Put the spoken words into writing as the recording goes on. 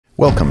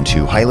Welcome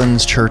to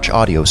Highlands Church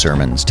Audio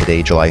Sermons.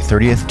 Today, July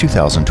 30th,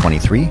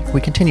 2023, we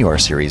continue our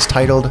series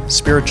titled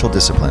Spiritual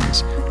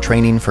Disciplines,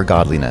 Training for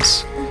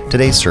Godliness.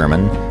 Today's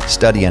sermon,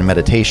 Study and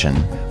Meditation,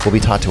 will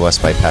be taught to us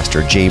by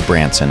Pastor Jay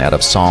Branson out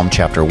of Psalm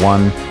chapter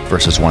 1,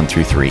 verses 1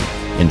 through 3.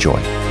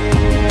 Enjoy.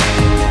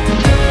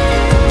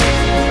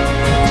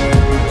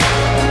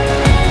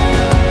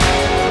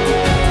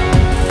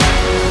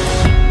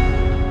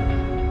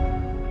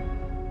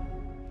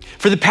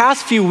 For the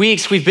past few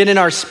weeks, we've been in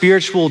our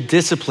spiritual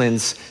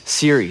disciplines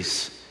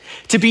series.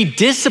 To be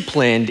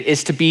disciplined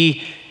is to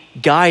be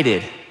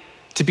guided,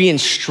 to be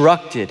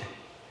instructed,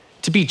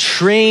 to be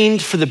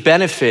trained for the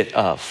benefit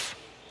of.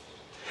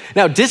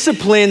 Now,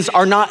 disciplines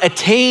are not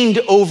attained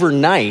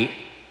overnight,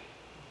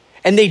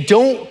 and they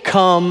don't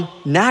come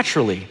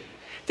naturally.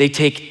 They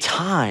take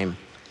time,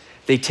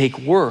 they take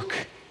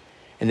work,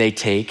 and they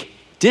take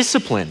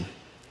discipline.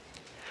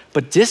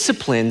 But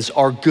disciplines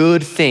are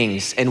good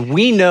things, and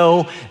we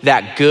know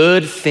that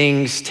good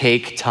things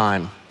take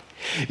time.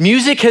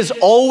 Music has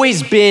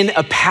always been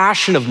a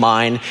passion of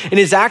mine and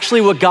is actually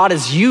what God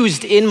has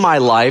used in my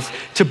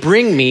life to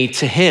bring me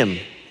to Him.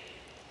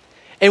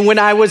 And when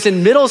I was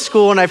in middle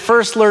school and I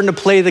first learned to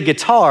play the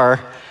guitar,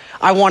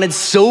 I wanted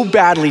so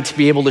badly to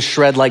be able to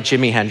shred like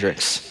Jimi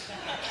Hendrix.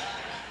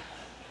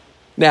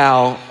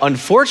 Now,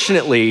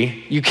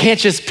 unfortunately, you can't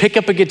just pick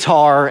up a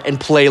guitar and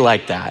play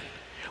like that.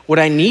 What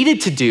I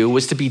needed to do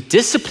was to be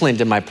disciplined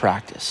in my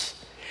practice,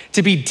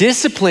 to be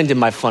disciplined in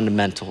my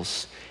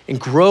fundamentals, and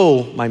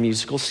grow my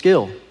musical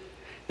skill.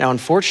 Now,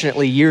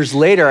 unfortunately, years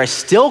later, I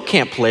still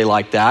can't play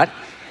like that,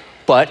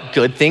 but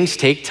good things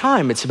take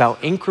time. It's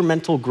about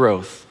incremental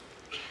growth.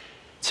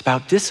 It's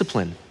about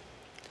discipline.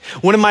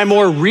 One of my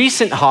more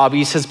recent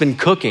hobbies has been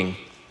cooking.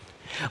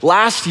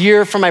 Last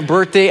year for my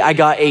birthday, I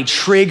got a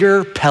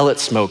Traeger pellet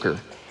smoker,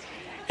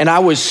 and I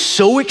was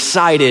so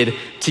excited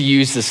to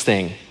use this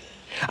thing.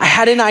 I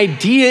had an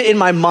idea in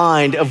my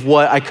mind of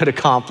what I could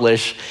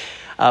accomplish,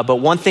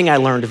 but one thing I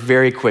learned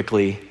very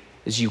quickly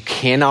is you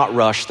cannot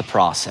rush the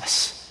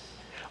process.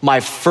 My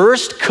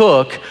first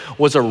cook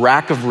was a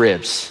rack of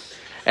ribs,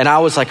 and I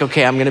was like,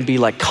 okay, I'm gonna be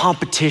like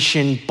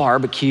competition,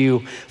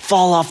 barbecue,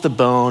 fall off the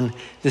bone.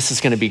 This is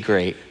gonna be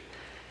great.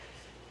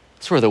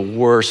 These were the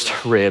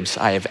worst ribs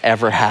I have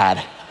ever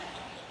had.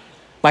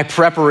 My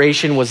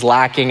preparation was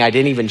lacking. I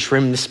didn't even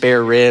trim the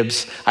spare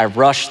ribs. I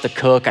rushed the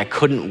cook. I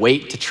couldn't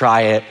wait to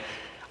try it.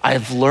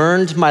 I've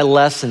learned my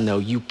lesson though.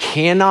 You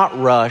cannot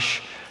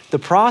rush the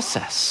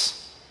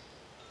process.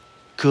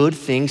 Good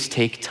things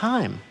take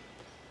time.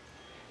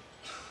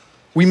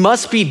 We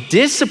must be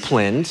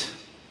disciplined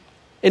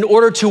in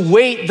order to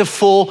wait the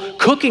full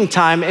cooking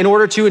time in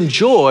order to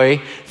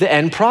enjoy the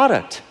end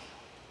product.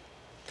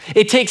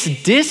 It takes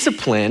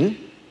discipline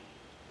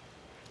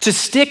to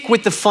stick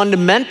with the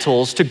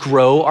fundamentals to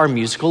grow our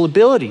musical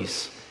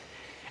abilities.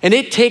 And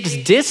it takes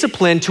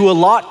discipline to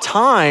allot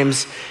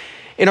times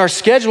in our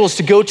schedules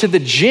to go to the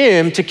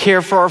gym to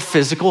care for our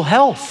physical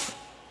health.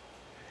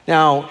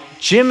 Now,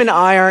 Jim and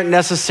I aren't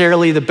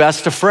necessarily the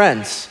best of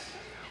friends.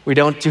 We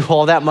don't do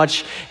all that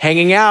much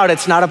hanging out.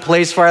 It's not a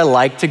place where I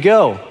like to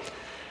go.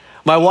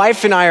 My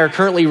wife and I are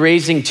currently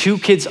raising 2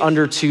 kids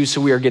under 2,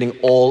 so we are getting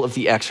all of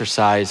the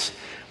exercise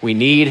we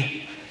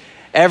need.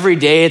 Every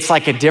day, it's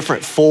like a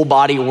different full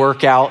body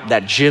workout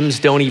that gyms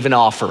don't even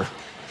offer.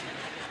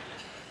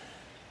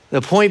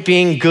 The point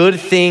being, good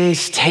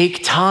things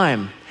take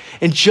time.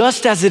 And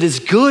just as it is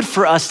good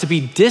for us to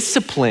be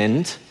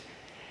disciplined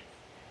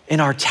in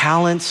our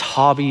talents,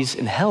 hobbies,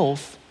 and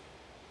health,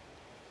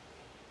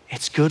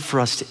 it's good for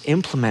us to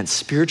implement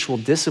spiritual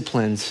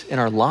disciplines in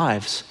our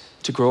lives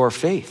to grow our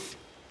faith.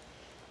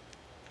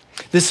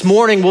 This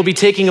morning, we'll be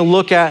taking a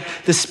look at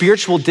the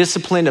spiritual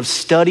discipline of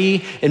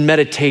study and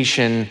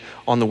meditation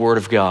on the Word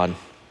of God.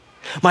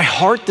 My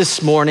heart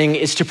this morning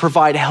is to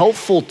provide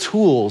helpful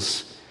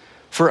tools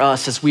for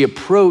us as we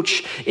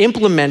approach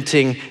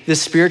implementing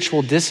this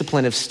spiritual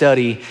discipline of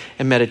study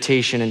and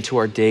meditation into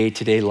our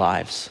day-to-day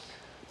lives.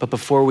 But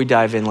before we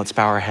dive in, let's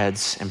bow our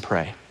heads and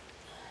pray.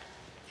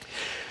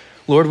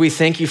 Lord, we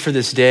thank you for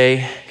this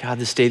day, God,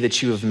 this day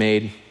that you have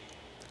made.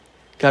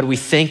 God, we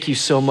thank you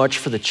so much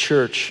for the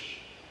church,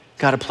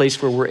 God, a place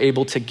where we're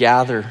able to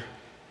gather,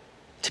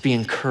 to be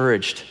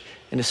encouraged,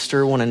 and to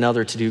stir one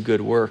another to do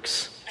good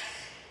works.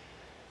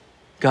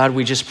 God,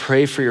 we just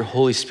pray for your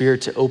Holy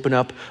Spirit to open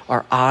up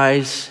our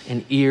eyes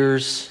and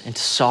ears and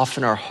to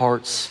soften our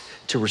hearts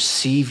to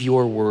receive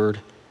your word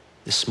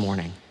this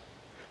morning.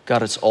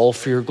 God, it's all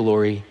for your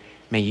glory.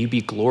 May you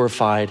be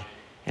glorified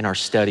in our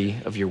study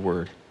of your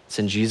word. It's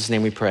in Jesus'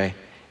 name we pray,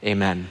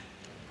 amen.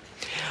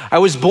 I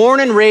was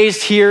born and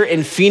raised here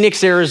in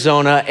Phoenix,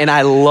 Arizona, and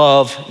I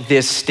love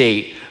this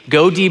state.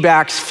 Go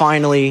D-backs,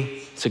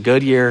 finally. It's a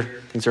good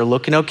year. Things are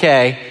looking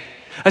okay.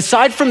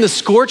 Aside from the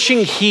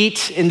scorching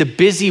heat in the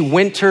busy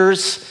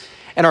winters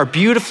and our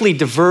beautifully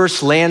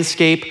diverse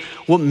landscape,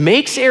 what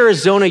makes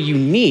Arizona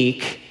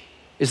unique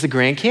is the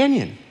Grand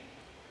Canyon.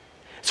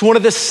 It's one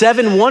of the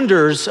 7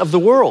 wonders of the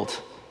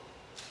world.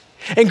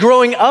 And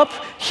growing up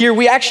here,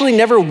 we actually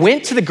never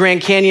went to the Grand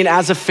Canyon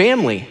as a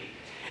family.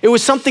 It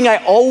was something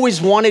I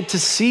always wanted to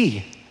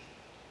see.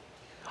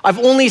 I've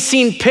only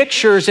seen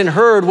pictures and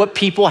heard what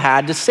people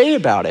had to say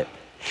about it.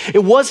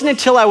 It wasn't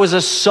until I was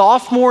a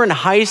sophomore in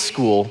high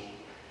school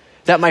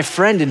that my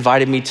friend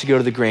invited me to go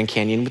to the Grand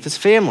Canyon with his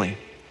family.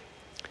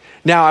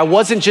 Now, I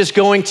wasn't just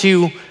going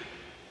to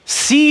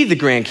see the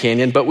Grand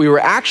Canyon, but we were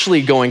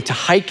actually going to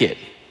hike it.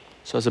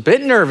 So I was a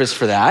bit nervous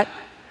for that,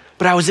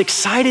 but I was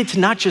excited to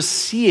not just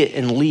see it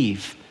and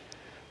leave,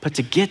 but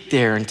to get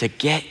there and to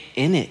get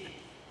in it.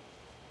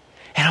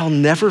 And I'll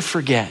never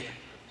forget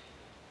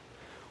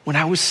when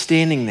I was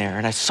standing there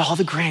and I saw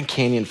the Grand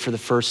Canyon for the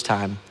first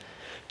time,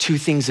 two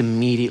things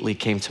immediately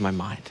came to my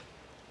mind.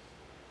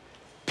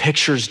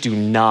 Pictures do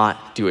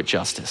not do it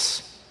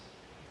justice.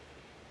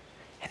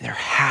 And there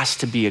has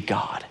to be a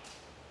God,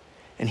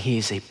 and he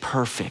is a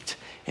perfect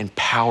and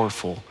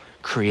powerful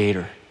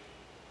creator.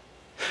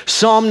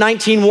 Psalm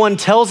 19:1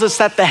 tells us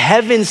that the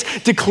heavens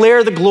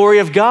declare the glory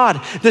of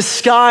God. The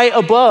sky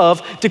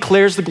above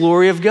declares the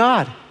glory of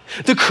God.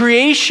 The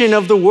creation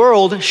of the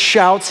world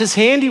shouts his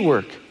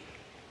handiwork.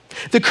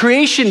 The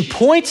creation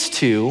points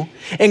to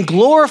and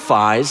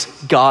glorifies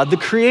God the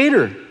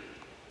Creator.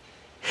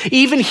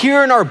 Even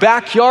here in our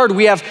backyard,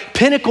 we have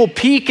Pinnacle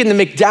Peak and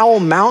the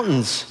McDowell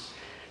Mountains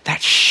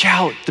that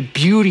shout the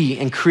beauty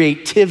and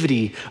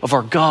creativity of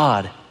our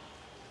God.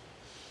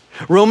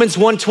 Romans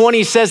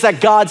 1:20 says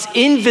that God's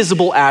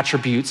invisible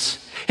attributes,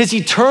 his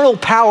eternal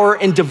power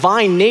and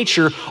divine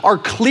nature, are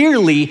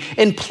clearly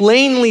and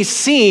plainly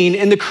seen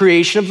in the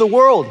creation of the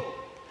world,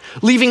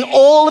 leaving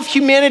all of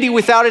humanity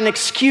without an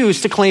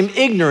excuse to claim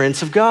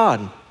ignorance of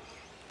God.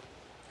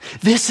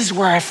 This is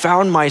where I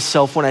found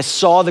myself when I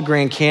saw the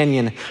Grand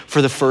Canyon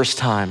for the first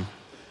time.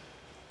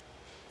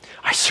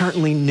 I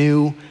certainly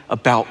knew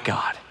about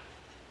God,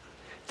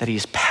 that he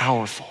is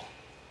powerful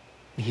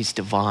and he's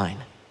divine.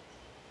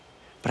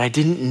 But I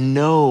didn't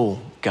know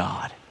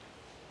God,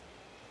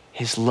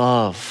 his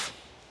love,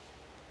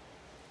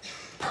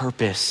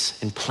 purpose,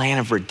 and plan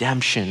of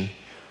redemption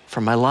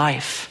for my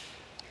life.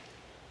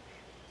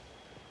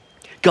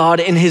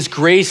 God, in his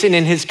grace and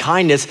in his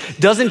kindness,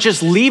 doesn't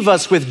just leave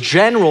us with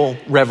general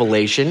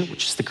revelation,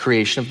 which is the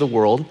creation of the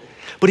world,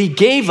 but he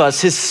gave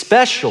us his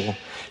special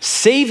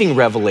saving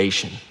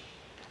revelation.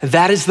 And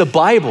that is the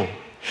Bible,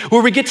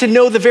 where we get to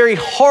know the very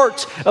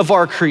heart of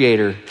our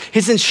Creator,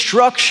 his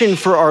instruction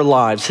for our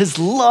lives, his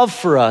love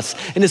for us,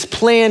 and his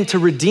plan to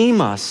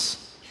redeem us,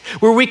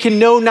 where we can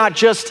know not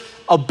just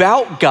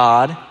about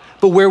God,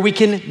 but where we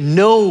can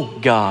know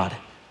God.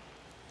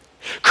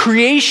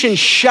 Creation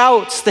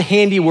shouts the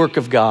handiwork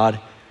of God.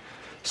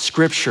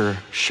 Scripture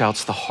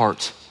shouts the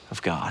heart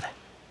of God.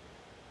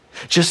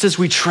 Just as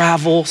we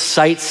travel,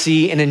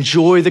 sightsee, and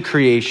enjoy the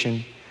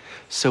creation,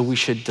 so we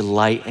should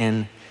delight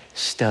in,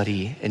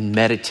 study, and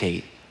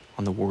meditate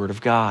on the Word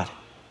of God.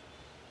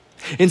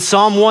 In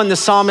Psalm 1, the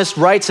psalmist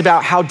writes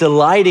about how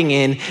delighting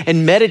in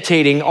and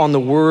meditating on the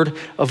Word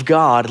of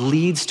God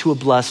leads to a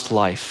blessed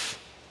life.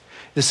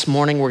 This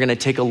morning, we're going to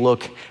take a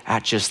look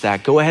at just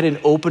that. Go ahead and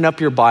open up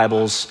your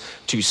Bibles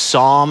to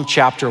Psalm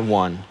chapter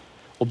 1.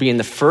 We'll be in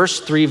the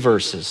first 3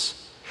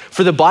 verses.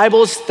 For the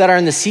Bibles that are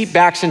in the seat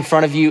backs in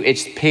front of you,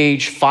 it's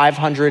page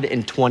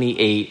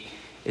 528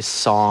 is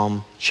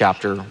Psalm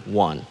chapter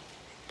 1.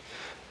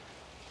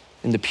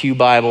 In the Pew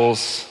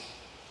Bibles,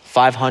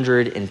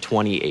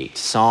 528,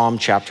 Psalm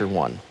chapter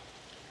 1.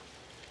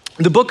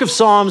 The book of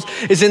Psalms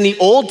is in the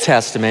Old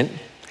Testament.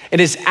 It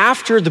is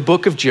after the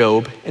book of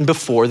Job and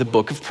before the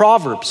book of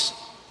Proverbs.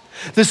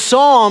 The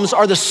Psalms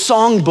are the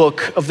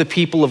songbook of the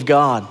people of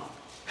God.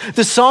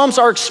 The Psalms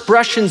are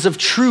expressions of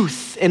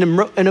truth and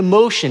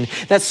emotion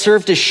that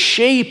serve to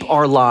shape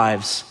our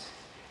lives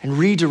and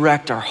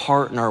redirect our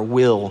heart and our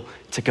will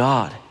to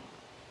God.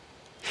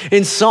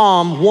 In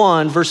Psalm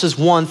 1, verses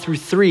 1 through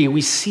 3,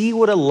 we see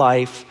what a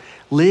life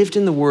lived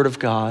in the Word of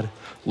God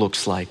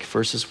looks like.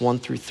 Verses 1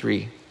 through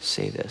 3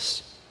 say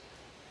this: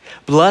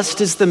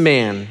 "Blessed is the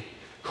man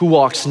who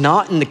walks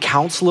not in the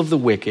counsel of the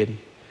wicked,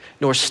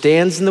 nor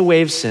stands in the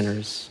way of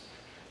sinners,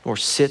 nor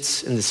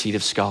sits in the seat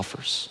of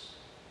scoffers.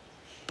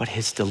 But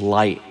his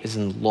delight is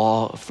in the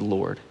law of the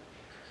Lord,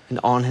 and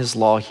on his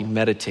law he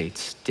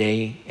meditates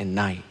day and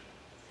night.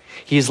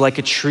 He is like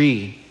a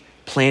tree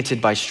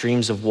planted by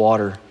streams of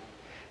water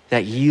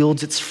that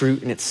yields its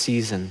fruit in its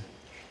season,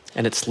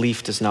 and its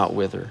leaf does not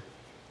wither.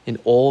 In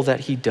all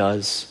that he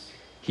does,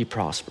 he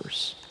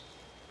prospers."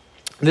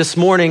 This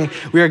morning,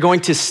 we are going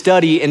to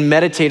study and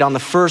meditate on the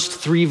first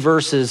 3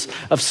 verses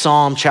of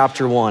Psalm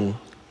chapter 1.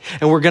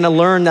 And we're going to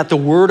learn that the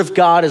Word of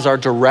God is our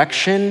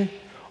direction,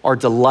 our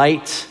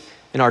delight,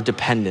 and our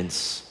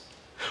dependence.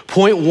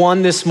 Point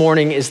 1 this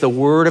morning is the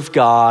Word of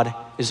God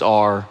is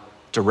our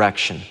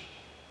direction.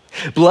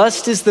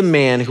 Blessed is the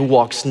man who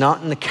walks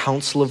not in the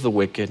counsel of the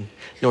wicked,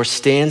 nor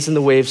stands in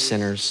the way of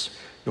sinners,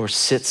 nor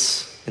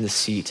sits in the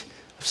seat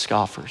of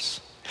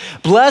scoffers.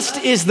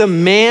 Blessed is the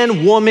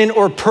man, woman,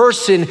 or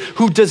person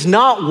who does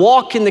not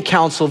walk in the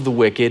counsel of the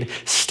wicked,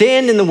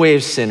 stand in the way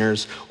of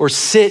sinners, or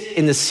sit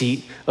in the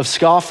seat of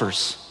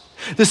scoffers.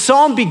 The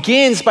psalm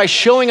begins by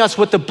showing us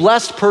what the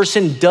blessed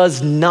person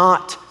does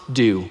not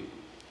do.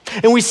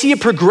 And we see a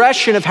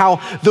progression of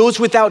how those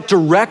without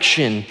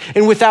direction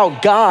and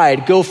without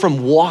guide go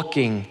from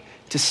walking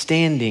to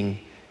standing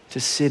to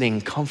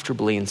sitting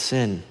comfortably in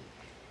sin.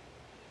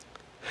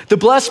 The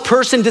blessed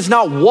person does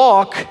not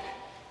walk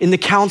in the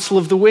counsel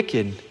of the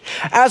wicked.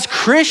 As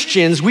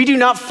Christians, we do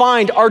not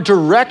find our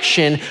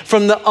direction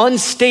from the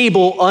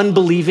unstable,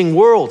 unbelieving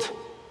world.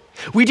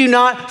 We do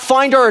not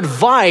find our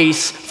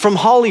advice from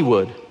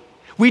Hollywood.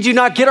 We do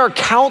not get our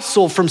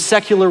counsel from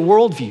secular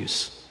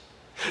worldviews.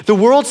 The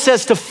world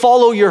says to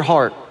follow your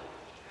heart.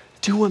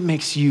 Do what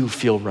makes you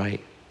feel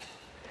right.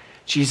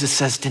 Jesus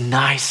says,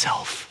 deny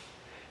self,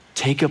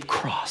 take up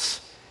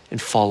cross,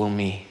 and follow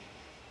me.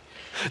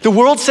 The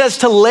world says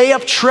to lay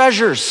up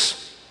treasures,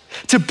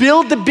 to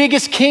build the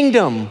biggest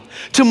kingdom,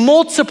 to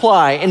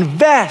multiply,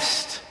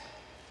 invest.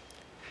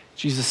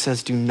 Jesus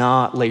says, do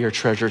not lay your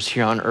treasures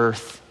here on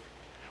earth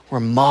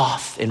where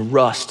moth and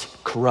rust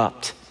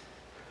corrupt,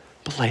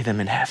 but lay them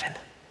in heaven.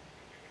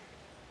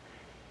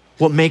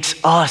 What makes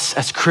us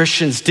as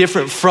Christians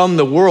different from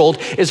the world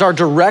is our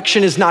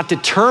direction is not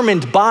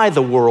determined by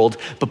the world,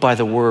 but by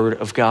the word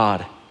of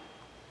God.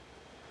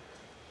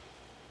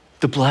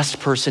 The blessed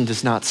person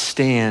does not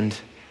stand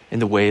in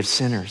the way of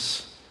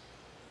sinners.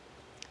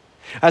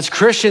 As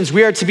Christians,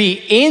 we are to be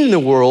in the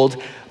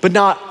world, but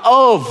not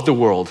of the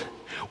world.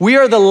 We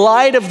are the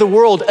light of the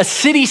world. A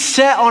city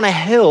set on a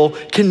hill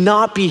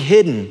cannot be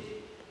hidden.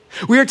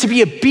 We are to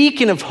be a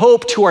beacon of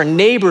hope to our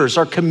neighbors,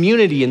 our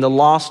community in the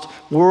lost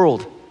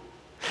world.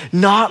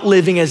 Not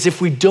living as if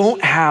we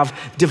don't have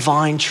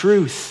divine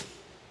truth.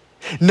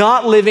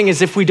 Not living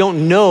as if we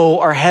don't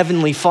know our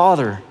Heavenly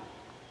Father.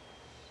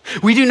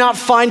 We do not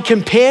find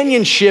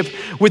companionship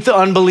with the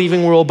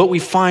unbelieving world, but we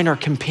find our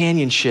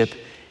companionship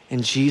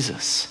in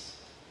Jesus.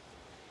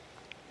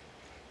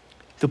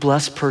 The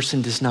blessed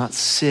person does not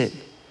sit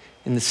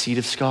in the seat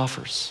of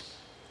scoffers.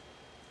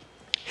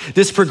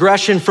 This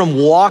progression from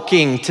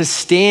walking to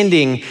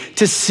standing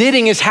to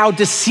sitting is how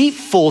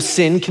deceitful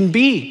sin can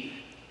be.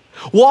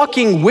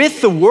 Walking with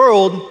the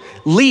world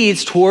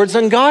leads towards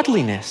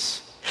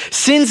ungodliness.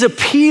 Sin's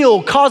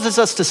appeal causes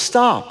us to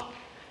stop,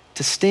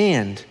 to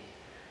stand,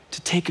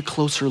 to take a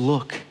closer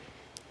look.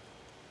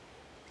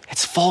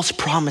 Its false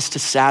promise to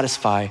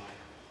satisfy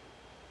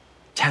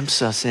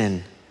tempts us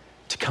in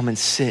to come and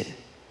sit,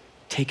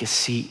 take a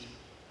seat.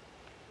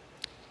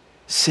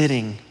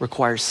 Sitting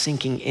requires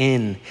sinking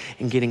in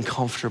and getting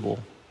comfortable.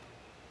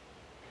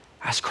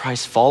 As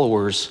Christ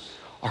followers,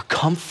 our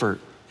comfort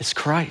is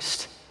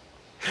Christ.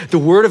 The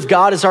word of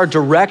God is our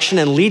direction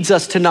and leads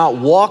us to not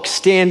walk,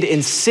 stand,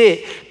 and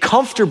sit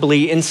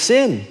comfortably in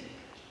sin.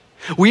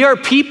 We are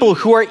people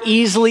who are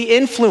easily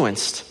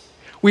influenced.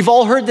 We've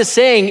all heard the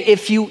saying,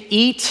 if you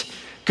eat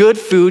good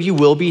food, you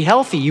will be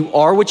healthy. You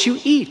are what you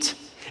eat.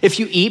 If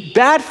you eat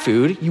bad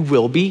food, you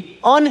will be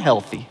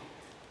unhealthy.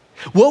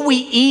 What we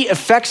eat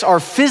affects our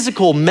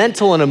physical,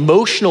 mental, and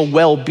emotional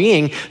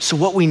well-being, so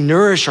what we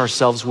nourish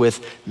ourselves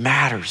with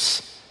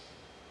matters.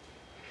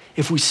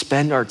 If we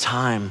spend our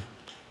time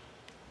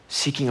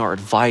seeking our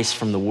advice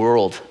from the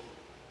world,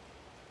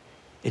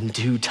 in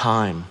due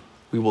time,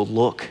 we will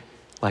look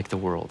like the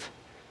world.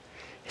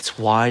 It's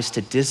wise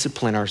to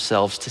discipline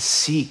ourselves to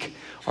seek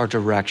our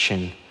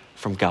direction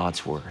from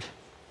God's word.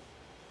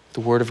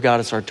 The word of God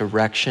is our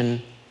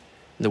direction,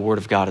 and the word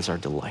of God is our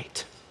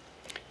delight.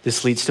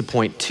 This leads to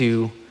point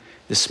 2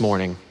 this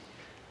morning.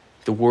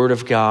 The word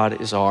of God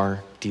is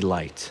our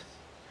delight.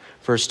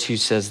 Verse 2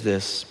 says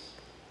this,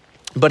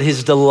 but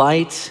his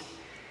delight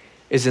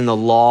is in the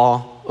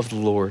law of the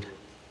Lord,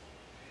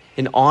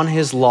 and on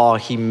his law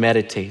he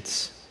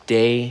meditates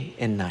day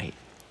and night.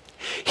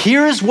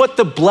 Here's what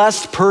the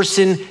blessed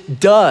person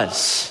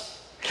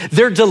does.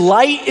 Their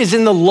delight is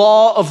in the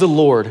law of the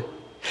Lord.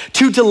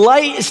 To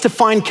delight is to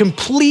find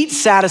complete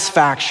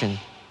satisfaction.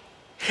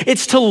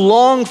 It's to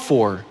long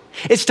for.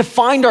 It's to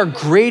find our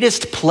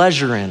greatest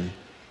pleasure in.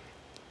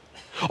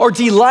 Our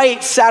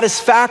delight,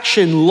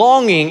 satisfaction,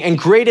 longing, and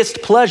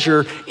greatest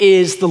pleasure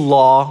is the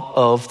law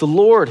of the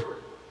Lord.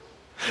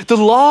 The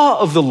law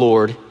of the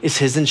Lord is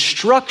his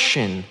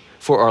instruction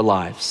for our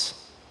lives.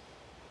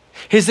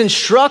 His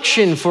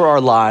instruction for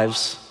our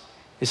lives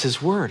is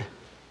his word.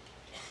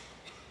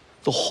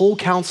 The whole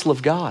counsel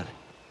of God,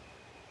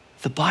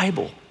 the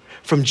Bible,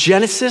 from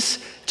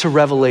Genesis to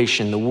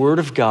Revelation, the word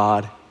of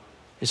God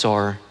is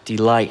our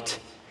delight.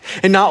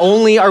 And not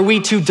only are we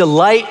to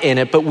delight in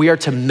it, but we are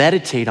to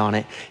meditate on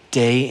it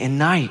day and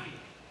night.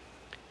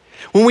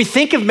 When we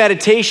think of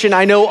meditation,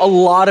 I know a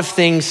lot of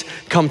things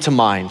come to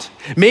mind.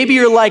 Maybe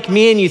you're like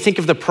me and you think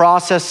of the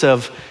process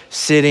of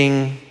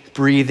sitting,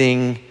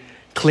 breathing,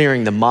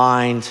 clearing the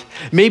mind.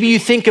 Maybe you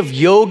think of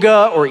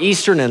yoga or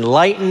Eastern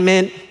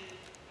enlightenment.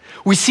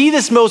 We see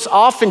this most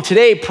often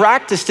today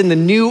practiced in the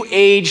New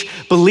Age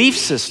belief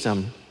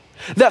system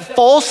that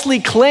falsely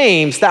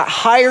claims that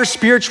higher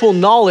spiritual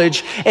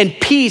knowledge and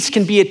peace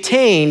can be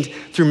attained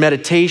through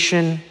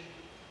meditation,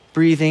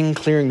 breathing,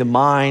 clearing the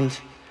mind,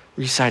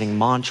 reciting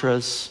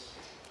mantras.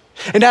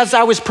 And as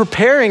I was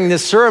preparing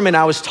this sermon,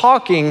 I was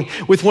talking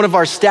with one of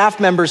our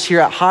staff members here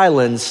at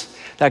Highlands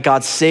that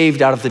got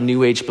saved out of the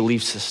New Age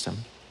belief system.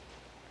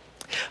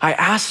 I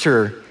asked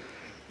her,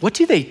 what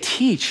do they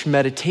teach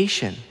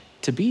meditation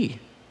to be?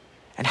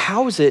 And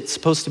how is it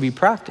supposed to be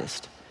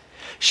practiced?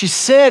 She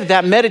said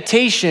that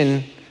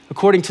meditation,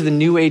 according to the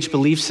New Age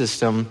belief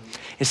system,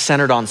 is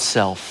centered on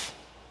self.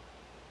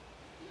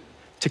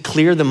 To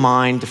clear the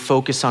mind, to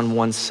focus on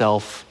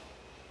oneself,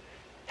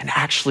 and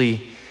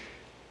actually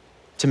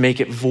to make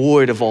it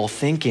void of all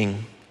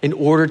thinking in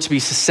order to be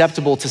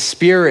susceptible to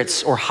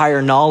spirits or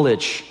higher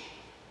knowledge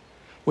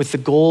with the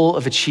goal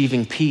of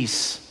achieving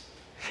peace.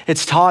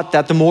 It's taught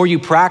that the more you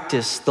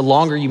practice, the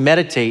longer you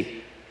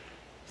meditate,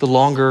 the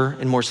longer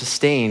and more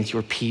sustained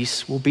your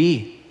peace will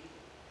be.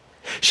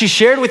 She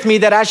shared with me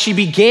that as she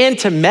began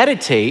to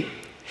meditate,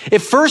 it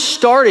first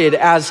started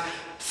as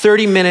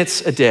 30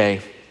 minutes a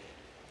day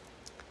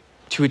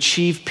to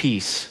achieve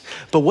peace.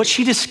 But what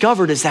she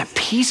discovered is that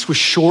peace was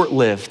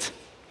short-lived,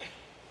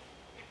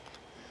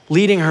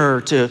 leading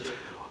her to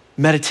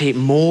meditate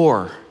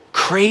more,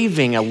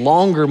 craving a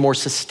longer, more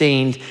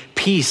sustained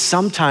peace.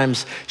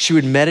 Sometimes she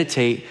would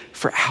meditate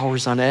for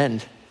hours on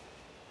end.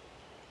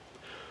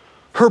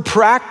 Her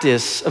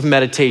practice of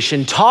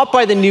meditation, taught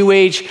by the New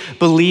Age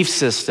belief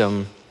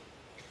system,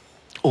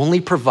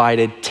 only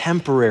provided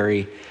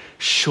temporary,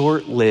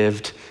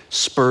 short-lived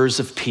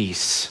spurs of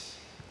peace.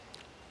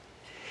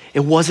 It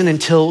wasn't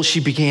until she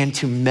began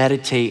to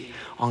meditate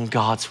on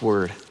God's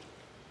word,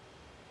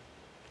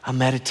 a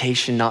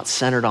meditation not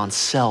centered on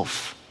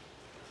self,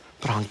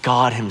 but on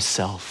God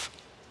himself.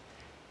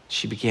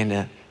 She began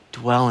to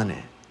dwell in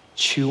it,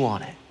 chew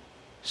on it,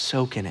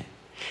 soak in it,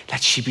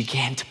 that she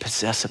began to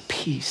possess a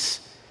peace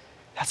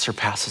that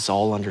surpasses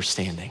all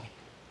understanding.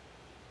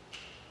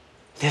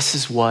 This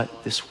is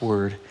what this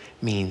word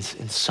means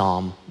in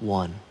Psalm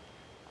 1.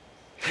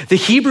 The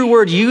Hebrew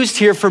word used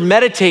here for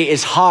meditate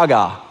is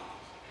haga.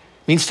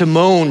 It means to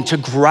moan, to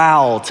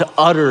growl, to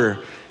utter,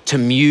 to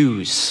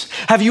muse.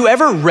 Have you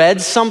ever read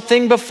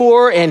something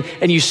before and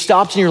you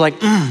stopped and you're like,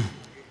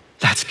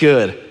 that's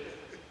good?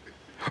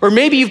 Or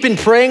maybe you've been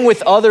praying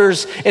with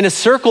others in a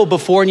circle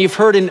before and you've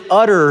heard an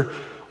utter,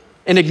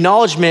 an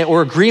acknowledgement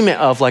or agreement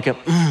of like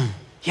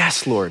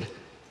yes, Lord.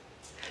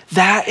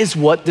 That is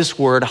what this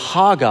word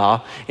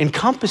haga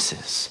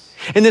encompasses.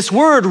 And this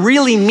word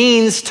really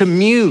means to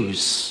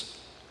muse.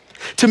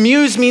 To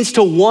muse means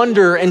to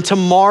wonder and to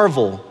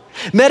marvel.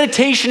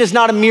 Meditation is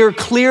not a mere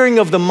clearing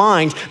of the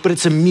mind, but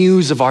it's a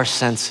muse of our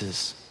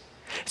senses.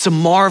 It's a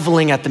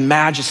marveling at the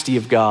majesty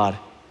of God.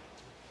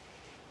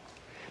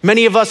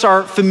 Many of us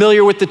are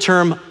familiar with the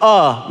term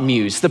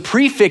amuse. The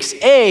prefix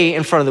a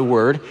in front of the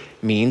word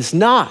means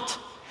not.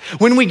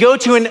 When we go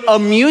to an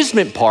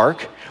amusement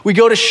park, we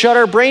go to shut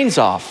our brains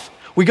off.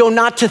 We go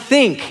not to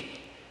think.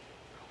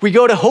 We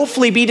go to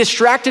hopefully be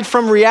distracted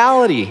from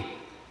reality.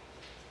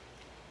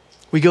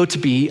 We go to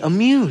be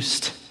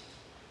amused.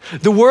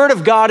 The word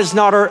of God is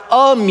not our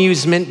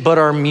amusement, but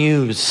our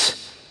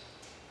muse.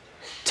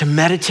 To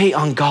meditate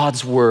on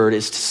God's word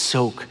is to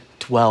soak,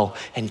 dwell,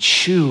 and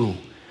chew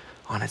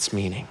on its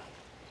meaning.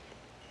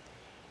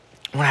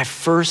 When I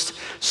first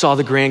saw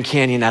the Grand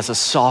Canyon as a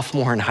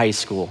sophomore in high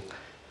school,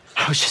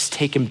 I was just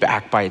taken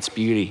back by its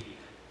beauty.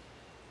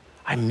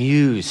 I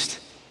mused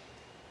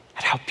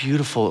at how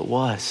beautiful it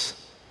was.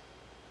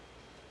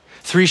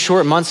 3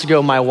 short months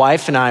ago, my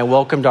wife and I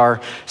welcomed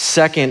our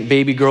second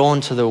baby girl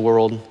into the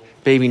world,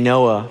 baby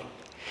Noah.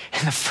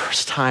 And the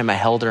first time I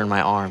held her in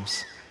my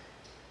arms,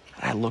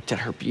 and I looked at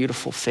her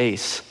beautiful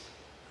face,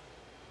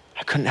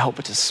 I couldn't help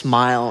but to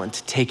smile and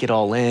to take it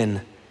all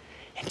in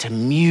and to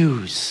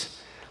muse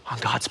on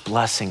God's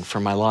blessing for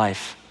my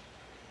life.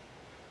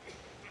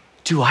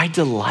 Do I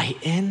delight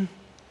in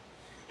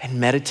and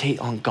meditate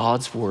on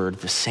God's word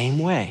the same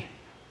way?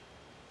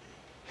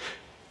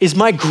 Is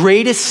my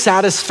greatest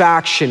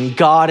satisfaction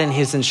God and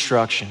his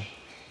instruction?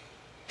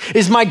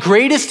 Is my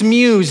greatest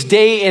muse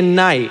day and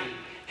night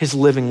his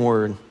living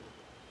word?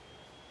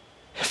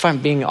 If I'm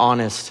being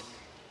honest,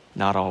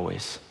 not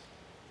always.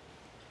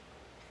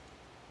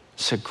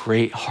 It's a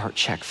great heart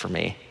check for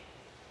me.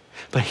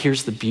 But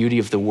here's the beauty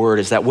of the word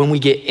is that when we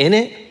get in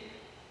it,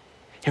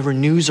 it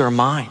renews our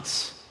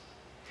minds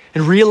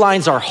and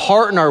realigns our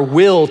heart and our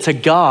will to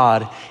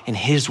God and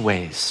his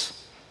ways.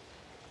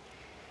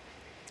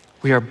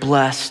 We are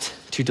blessed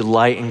to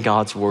delight in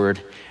God's word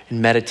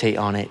and meditate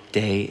on it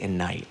day and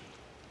night.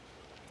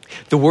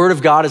 The word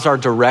of God is our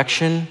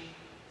direction,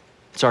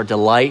 it's our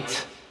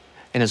delight,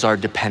 and is our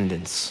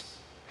dependence.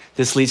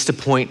 This leads to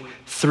point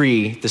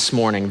 3 this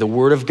morning. The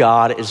word of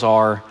God is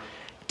our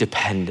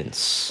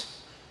dependence.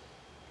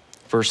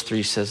 Verse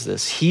 3 says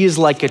this: He is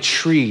like a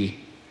tree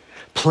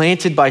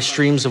planted by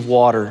streams of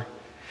water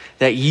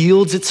that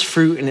yields its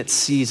fruit in its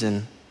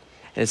season,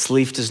 and its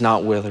leaf does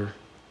not wither.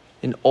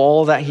 In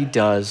all that he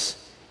does,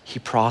 he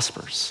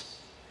prospers.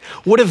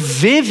 What a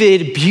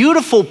vivid,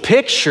 beautiful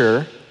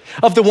picture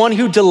of the one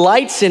who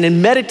delights in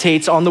and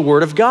meditates on the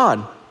word of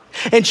God.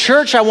 And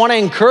church, I want to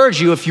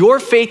encourage you, if your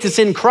faith is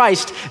in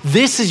Christ,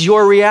 this is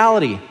your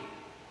reality.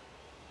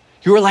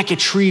 You are like a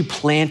tree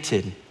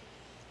planted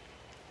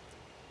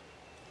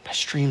by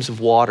streams of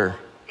water,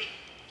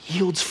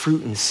 yields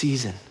fruit in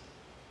season,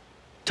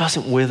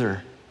 doesn't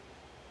wither,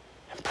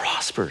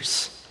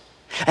 prospers.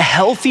 A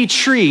healthy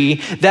tree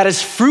that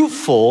is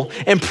fruitful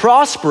and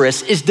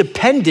prosperous is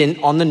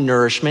dependent on the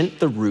nourishment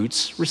the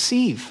roots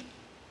receive.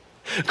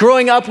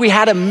 Growing up, we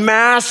had a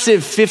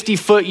massive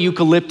 50-foot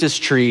eucalyptus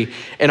tree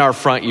in our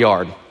front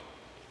yard.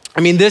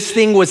 I mean, this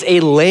thing was a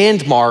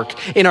landmark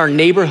in our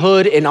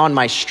neighborhood and on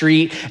my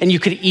street, and you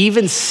could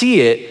even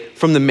see it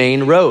from the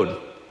main road.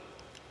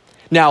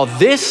 Now,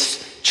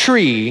 this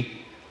tree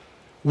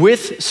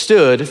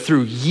withstood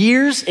through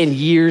years and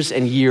years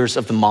and years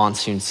of the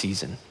monsoon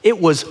season.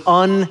 It was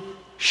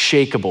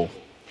unshakable.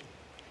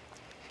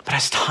 But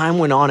as time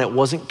went on, it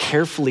wasn't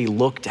carefully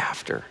looked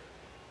after.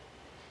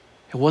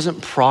 It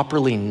wasn't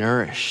properly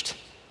nourished.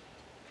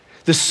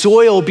 The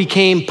soil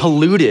became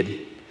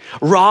polluted,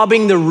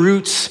 robbing the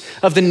roots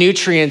of the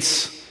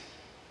nutrients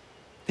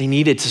they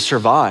needed to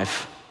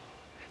survive.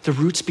 The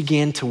roots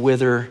began to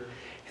wither,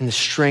 and the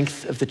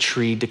strength of the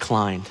tree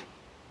declined.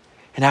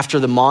 And after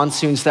the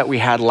monsoons that we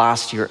had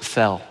last year, it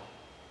fell.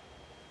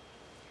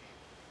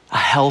 A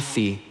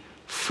healthy,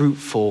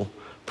 fruitful,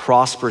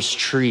 prosperous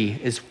tree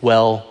is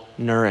well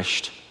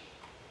nourished.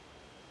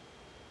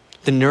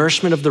 The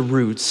nourishment of the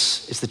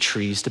roots is the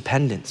tree's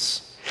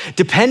dependence.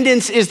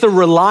 Dependence is the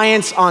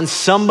reliance on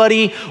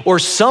somebody or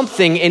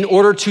something in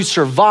order to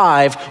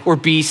survive or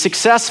be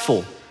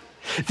successful.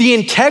 The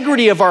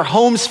integrity of our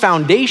home's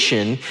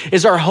foundation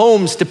is our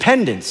home's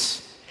dependence.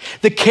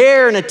 The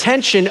care and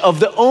attention of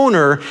the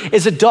owner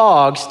is a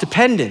dog's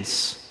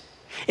dependence.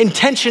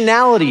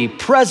 Intentionality,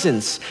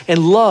 presence, and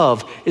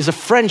love is a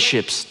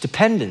friendship's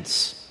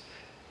dependence.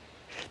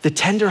 The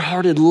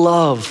tender-hearted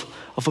love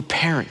of a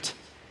parent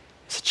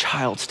is a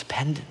child's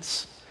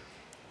dependence.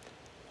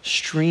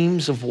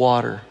 Streams of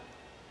water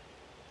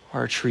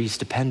are a tree's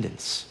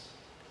dependence.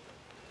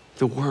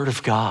 The Word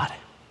of God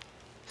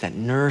that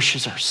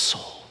nourishes our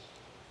soul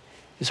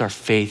is our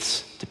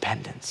faith's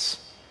dependence.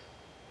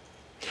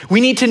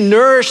 We need to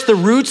nourish the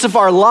roots of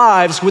our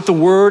lives with the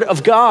Word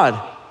of God.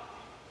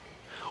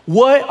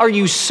 What are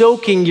you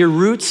soaking your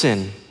roots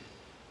in?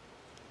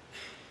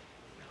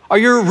 Are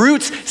your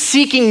roots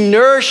seeking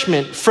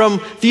nourishment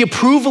from the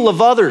approval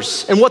of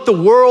others and what the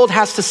world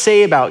has to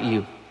say about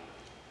you?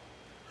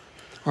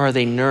 Or are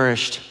they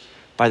nourished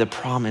by the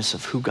promise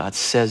of who God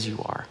says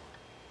you are?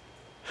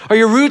 Are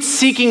your roots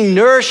seeking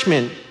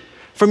nourishment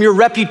from your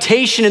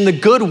reputation and the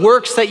good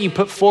works that you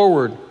put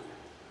forward?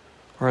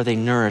 Or are they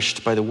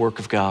nourished by the work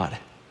of God?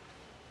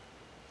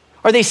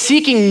 Are they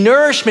seeking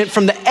nourishment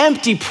from the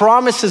empty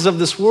promises of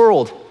this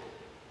world?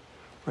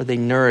 Or are they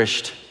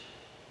nourished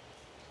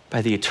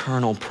by the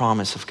eternal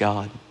promise of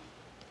God?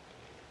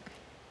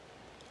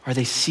 Are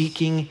they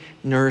seeking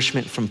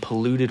nourishment from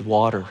polluted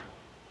water?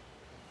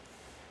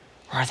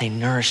 Or are they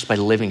nourished by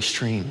living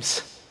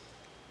streams?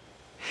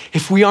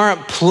 If we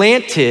aren't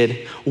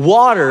planted,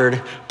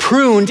 watered,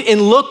 pruned, and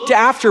looked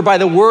after by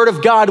the Word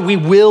of God, we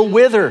will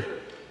wither.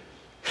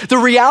 The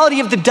reality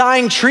of the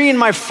dying tree in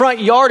my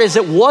front yard is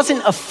it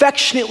wasn't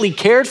affectionately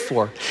cared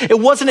for. It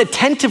wasn't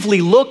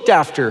attentively looked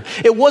after.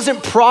 It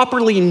wasn't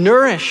properly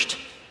nourished.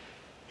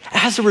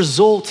 As a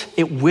result,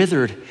 it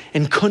withered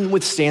and couldn't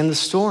withstand the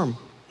storm.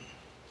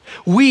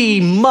 We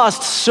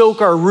must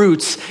soak our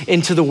roots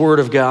into the Word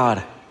of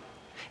God.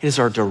 It is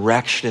our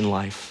direction in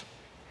life.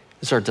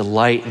 It is our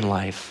delight in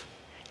life.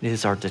 It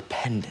is our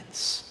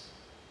dependence.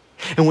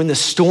 And when the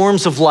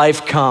storms of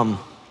life come,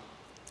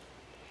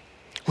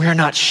 we are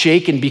not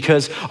shaken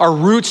because our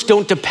roots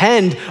don't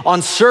depend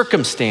on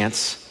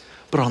circumstance,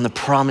 but on the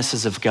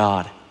promises of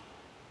God.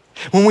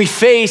 When we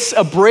face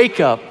a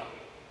breakup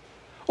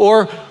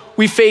or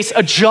we face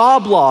a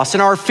job loss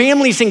and our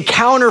families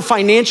encounter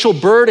financial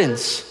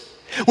burdens,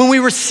 when we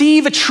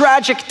receive a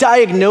tragic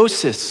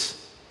diagnosis,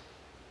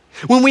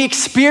 when we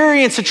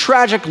experience a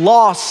tragic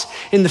loss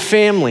in the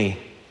family,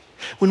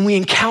 when we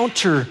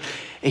encounter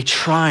a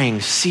trying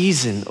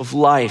season of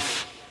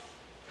life,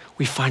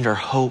 we find our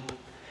hope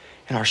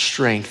and our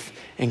strength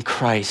in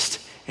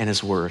Christ and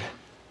His Word.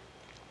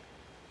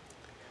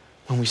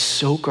 When we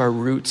soak our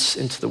roots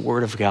into the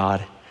Word of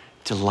God,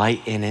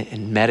 delight in it,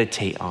 and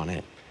meditate on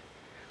it,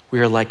 we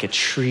are like a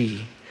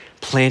tree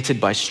planted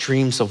by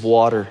streams of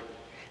water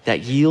that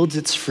yields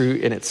its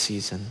fruit in its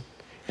season,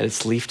 and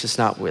its leaf does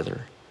not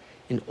wither.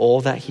 In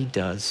all that He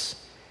does,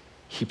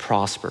 He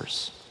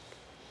prospers.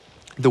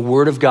 The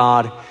Word of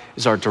God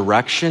is our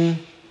direction,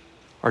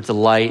 our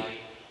delight,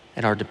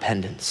 and our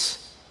dependence.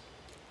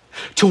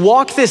 To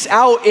walk this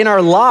out in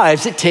our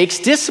lives, it takes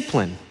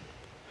discipline.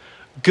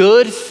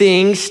 Good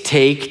things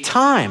take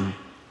time.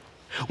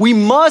 We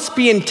must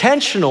be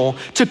intentional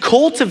to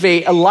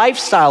cultivate a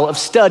lifestyle of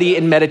study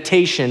and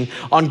meditation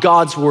on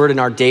God's Word in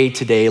our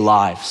day-to-day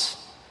lives.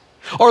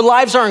 Our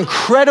lives are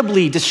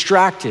incredibly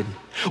distracted.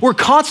 We're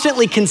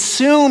constantly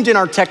consumed in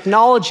our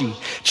technology,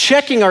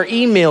 checking our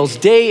emails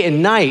day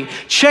and night,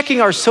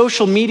 checking our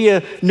social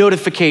media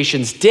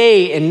notifications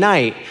day and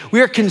night.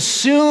 We are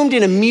consumed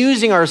in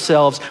amusing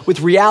ourselves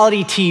with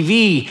reality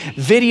TV,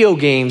 video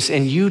games,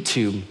 and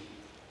YouTube.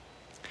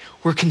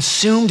 We're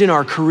consumed in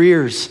our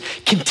careers,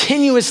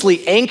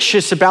 continuously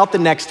anxious about the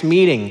next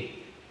meeting,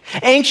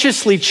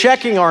 anxiously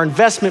checking our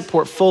investment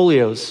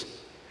portfolios,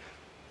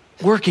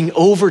 working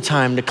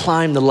overtime to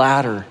climb the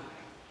ladder.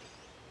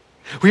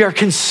 We are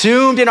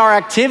consumed in our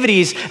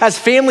activities as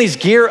families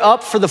gear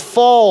up for the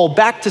fall,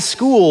 back to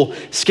school.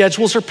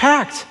 Schedules are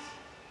packed.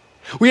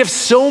 We have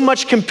so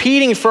much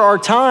competing for our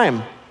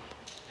time.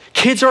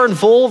 Kids are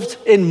involved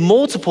in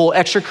multiple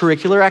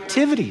extracurricular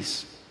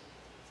activities.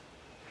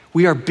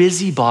 We are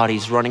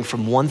busybodies running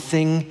from one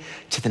thing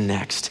to the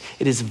next.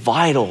 It is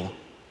vital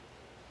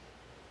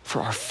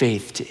for our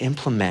faith to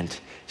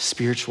implement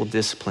spiritual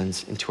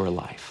disciplines into our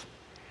life.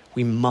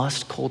 We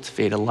must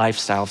cultivate a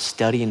lifestyle of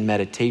study and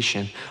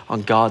meditation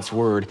on God's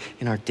word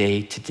in our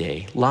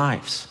day-to-day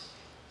lives.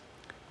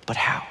 But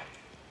how?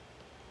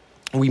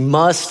 We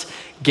must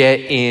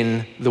get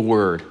in the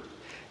word.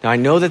 Now, I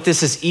know that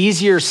this is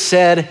easier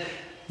said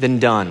than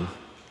done.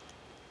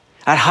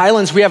 At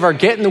Highlands, we have our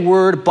Get in the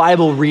Word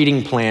Bible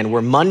reading plan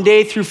where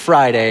Monday through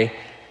Friday,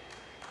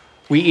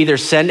 we either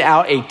send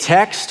out a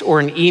text or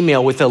an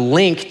email with a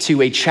link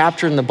to a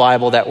chapter in the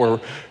Bible that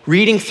we're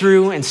reading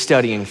through and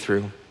studying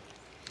through.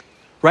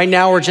 Right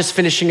now, we're just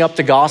finishing up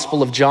the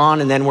Gospel of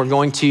John, and then we're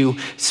going to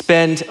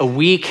spend a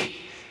week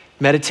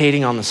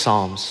meditating on the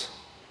Psalms.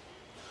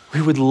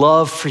 We would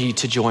love for you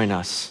to join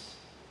us.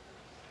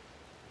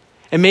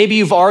 And maybe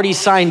you've already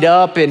signed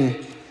up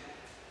and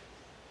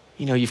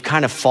you've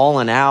kind of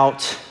fallen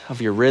out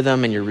of your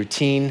rhythm and your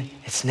routine.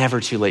 It's never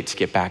too late to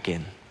get back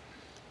in.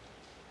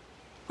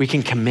 We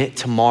can commit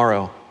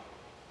tomorrow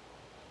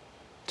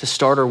to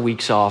start our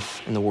weeks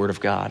off in the Word of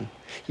God.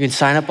 You can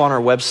sign up on our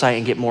website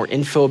and get more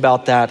info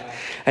about that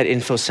at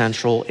Info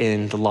Central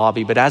in the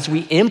lobby. But as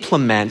we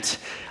implement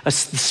a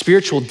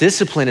spiritual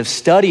discipline of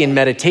study and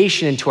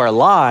meditation into our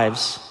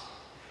lives,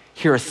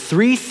 here are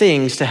 3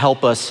 things to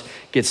help us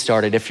get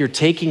started. If you're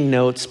taking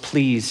notes,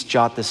 please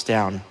jot this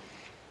down.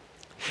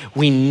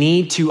 We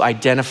need to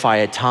identify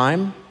a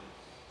time,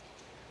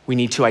 we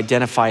need to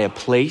identify a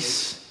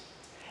place,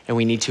 and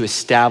we need to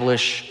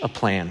establish a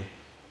plan.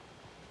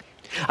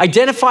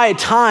 Identify a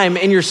time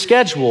in your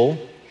schedule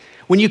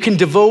when you can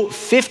devote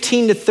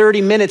 15 to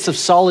 30 minutes of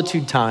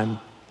solitude time.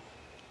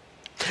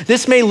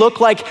 This may look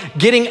like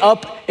getting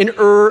up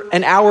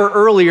an hour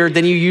earlier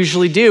than you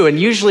usually do. And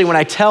usually when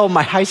I tell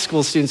my high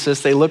school students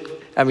this, they look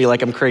at me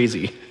like I'm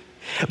crazy.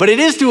 But it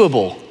is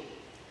doable.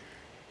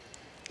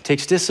 It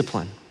takes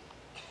discipline.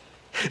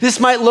 This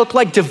might look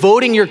like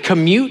devoting your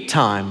commute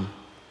time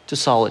to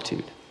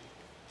solitude.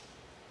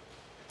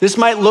 This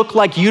might look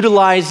like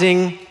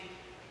utilizing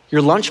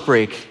your lunch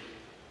break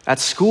at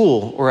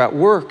school or at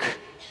work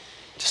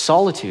to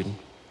solitude.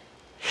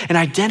 And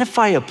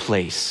identify a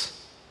place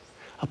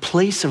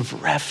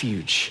of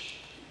refuge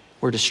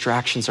where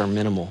distractions are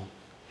minimal.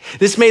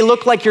 This may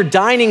look like your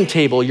dining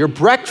table, your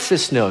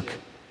breakfast nook.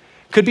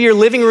 Could be your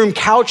living room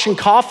couch and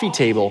coffee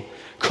table.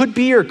 Could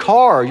be your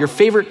car, your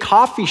favorite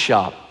coffee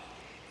shop.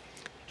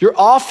 Your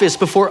office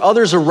before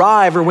others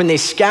arrive or when they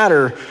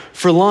scatter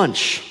for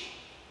lunch.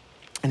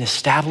 And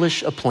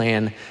establish a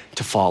plan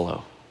to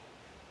follow.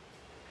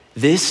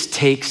 This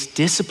takes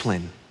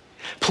discipline.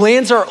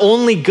 Plans are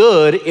only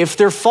good if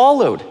they're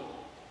followed.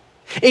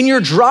 In your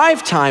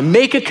drive time,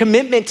 make a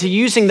commitment to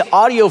using the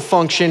audio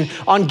function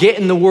on Get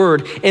in the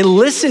Word and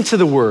listen to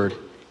the Word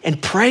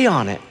and pray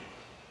on it.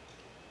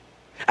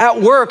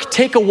 At work,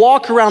 take a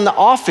walk around the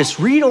office,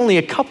 read only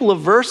a couple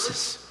of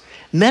verses,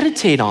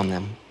 meditate on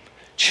them,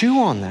 chew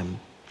on them.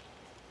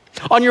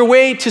 On your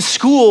way to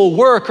school,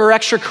 work, or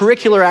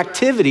extracurricular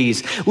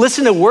activities,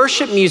 listen to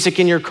worship music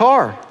in your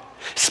car.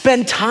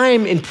 Spend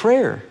time in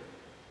prayer.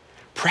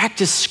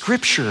 Practice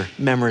scripture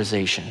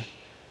memorization.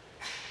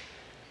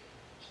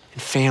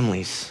 And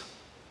families,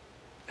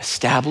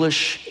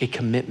 establish a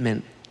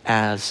commitment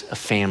as a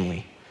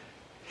family.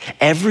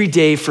 Every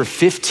day for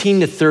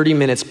 15 to 30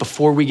 minutes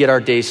before we get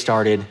our day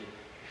started,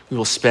 we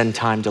will spend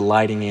time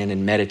delighting in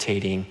and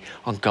meditating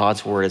on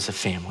God's word as a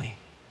family.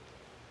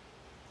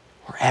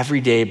 Or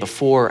every day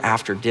before or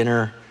after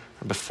dinner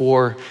or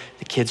before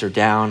the kids are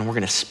down, we're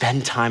going to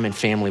spend time in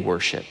family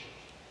worship.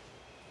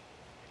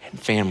 And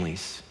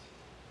families,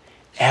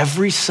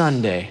 every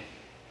Sunday,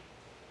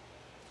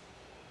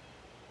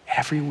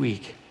 every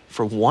week,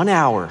 for 1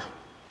 hour,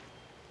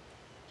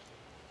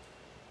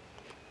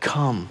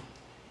 come,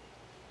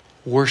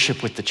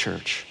 worship with the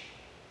church,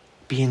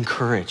 be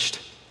encouraged,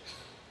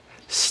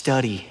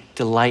 study,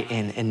 delight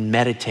in, and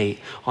meditate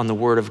on the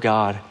word of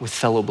God with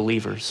fellow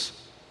believers.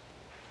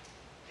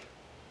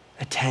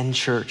 Attend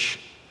church.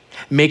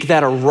 Make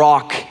that a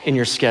rock in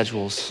your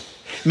schedules.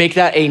 Make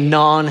that a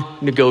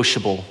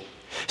non-negotiable.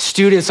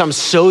 Students, I'm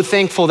so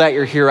thankful that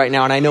you're here right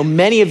now, and I know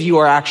many of you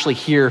are actually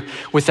here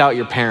without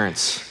your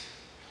parents.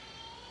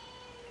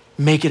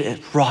 Make it a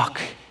rock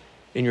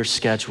in your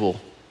schedule.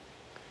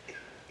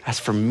 As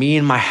for me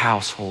and my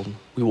household,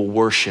 we will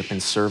worship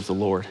and serve the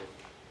Lord.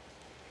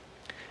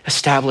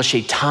 Establish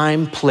a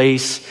time,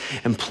 place,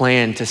 and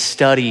plan to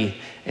study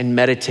and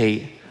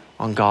meditate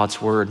on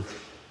God's word.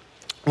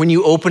 When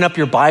you open up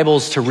your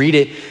Bibles to read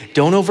it,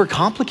 don't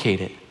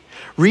overcomplicate it.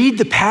 Read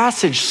the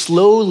passage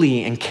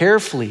slowly and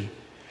carefully.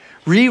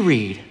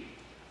 Reread,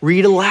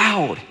 read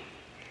aloud,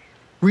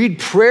 read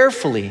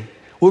prayerfully.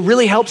 What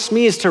really helps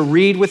me is to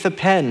read with a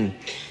pen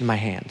in my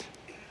hand.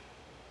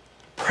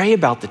 Pray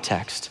about the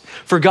text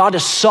for God to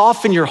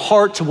soften your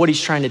heart to what he's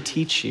trying to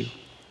teach you.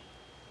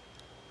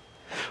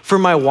 For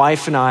my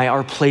wife and I,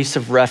 our place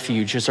of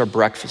refuge is our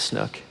breakfast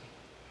nook,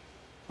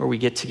 where we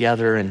get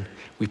together and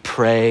we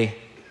pray,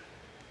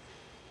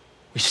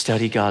 we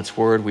study God's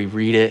word, we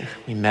read it,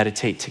 we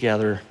meditate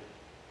together,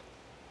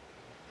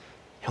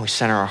 and we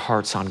center our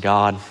hearts on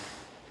God.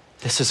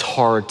 This is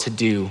hard to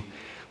do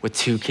with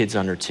 2 kids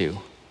under 2.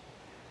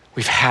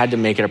 We've had to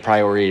make it a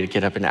priority to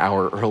get up an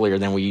hour earlier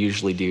than we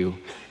usually do,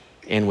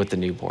 and with the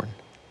newborn.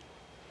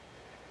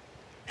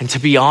 And to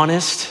be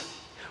honest,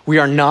 we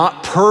are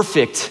not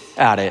perfect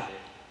at it.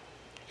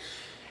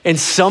 And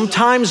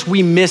sometimes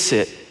we miss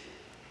it.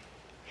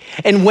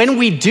 And when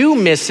we do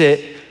miss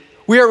it,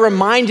 we are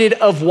reminded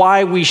of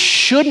why we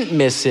shouldn't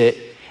miss it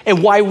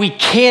and why we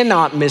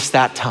cannot miss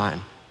that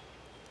time.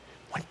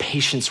 When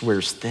patience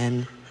wears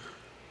thin,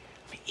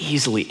 I'm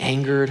easily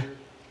angered.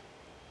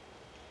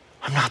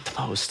 I'm not the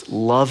most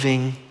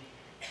loving,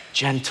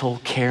 gentle,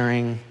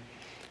 caring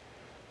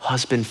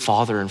husband,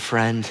 father, and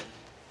friend.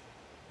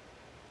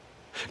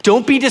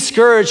 Don't be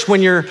discouraged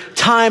when your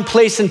time,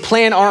 place, and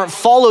plan aren't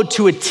followed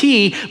to a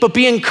T, but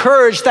be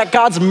encouraged that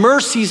God's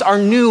mercies are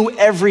new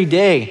every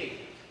day.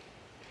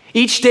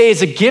 Each day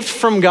is a gift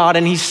from God,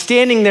 and he's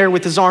standing there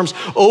with his arms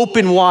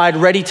open wide,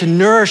 ready to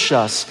nourish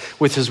us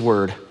with his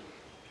word.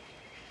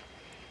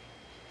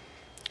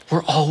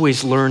 We're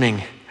always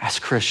learning as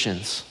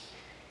Christians.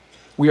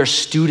 We are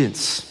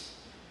students.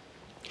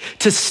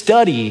 To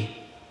study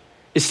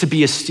is to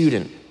be a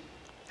student.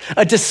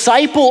 A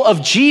disciple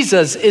of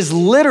Jesus is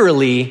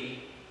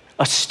literally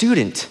a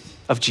student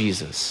of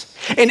Jesus.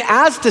 And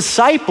as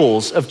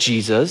disciples of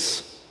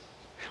Jesus,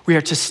 we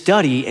are to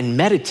study and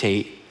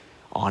meditate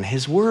on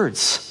his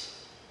words.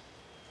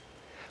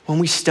 When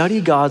we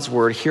study God's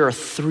word, here are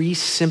 3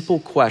 simple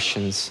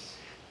questions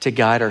to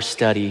guide our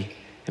study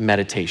and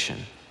meditation.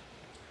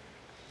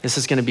 This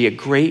is going to be a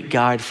great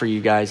guide for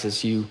you guys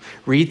as you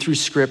read through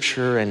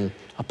scripture and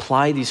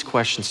apply these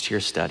questions to your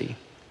study.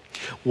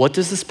 What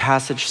does this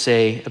passage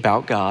say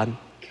about God?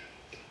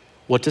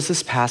 What does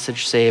this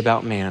passage say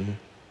about man?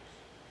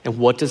 And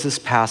what does this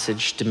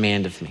passage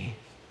demand of me?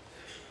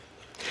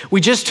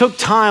 We just took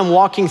time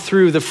walking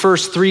through the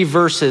first 3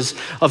 verses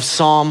of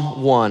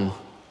Psalm 1.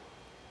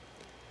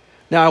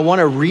 Now I want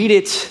to read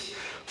it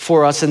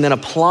for us and then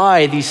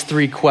apply these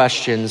 3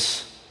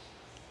 questions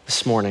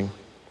this morning.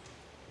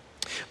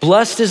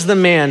 Blessed is the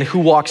man who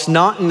walks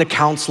not in the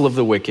counsel of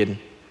the wicked,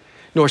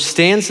 nor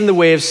stands in the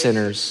way of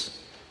sinners,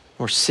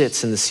 nor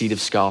sits in the seat of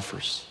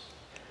scoffers.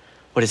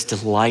 But his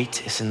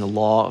delight is in the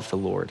law of the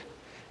Lord,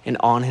 and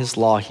on his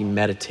law he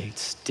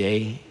meditates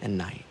day and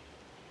night.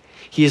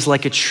 He is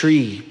like a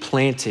tree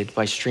planted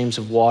by streams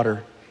of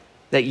water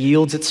that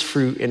yields its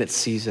fruit in its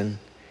season,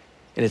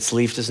 and its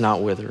leaf does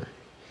not wither.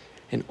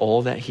 In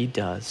all that he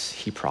does,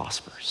 he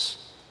prospers.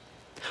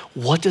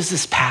 What does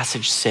this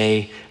passage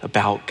say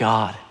about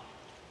God?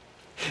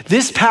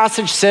 This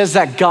passage says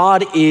that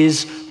God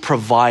is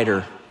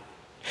provider.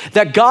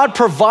 That God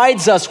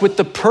provides us with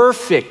the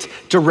perfect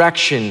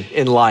direction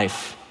in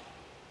life.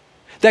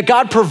 That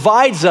God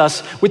provides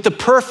us with the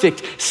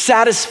perfect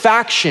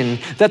satisfaction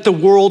that the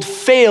world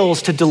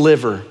fails to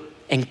deliver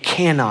and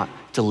cannot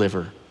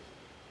deliver.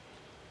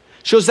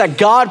 Shows that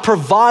God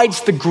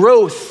provides the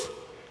growth.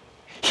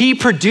 He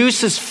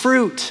produces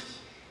fruit.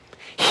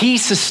 He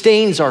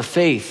sustains our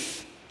faith.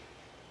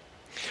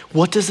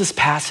 What does this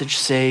passage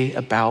say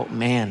about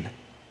man?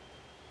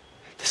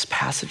 This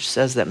passage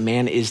says that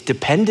man is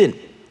dependent.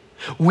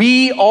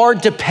 We are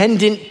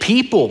dependent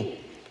people.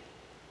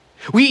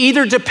 We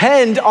either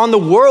depend on the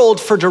world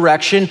for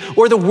direction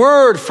or the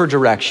word for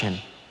direction.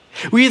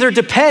 We either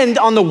depend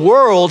on the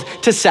world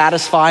to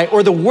satisfy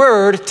or the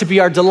word to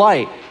be our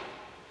delight.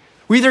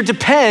 We either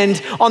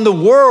depend on the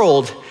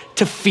world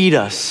to feed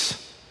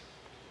us,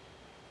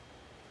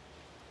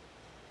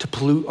 to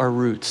pollute our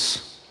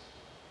roots,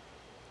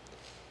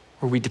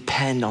 or we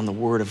depend on the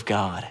word of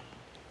God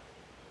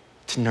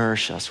to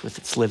nourish us with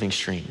its living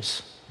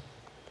streams.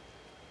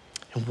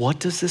 And what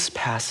does this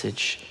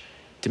passage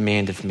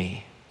demand of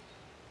me?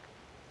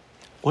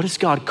 What is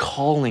God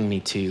calling me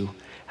to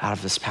out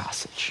of this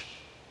passage?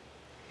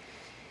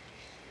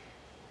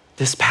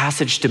 This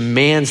passage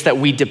demands that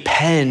we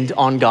depend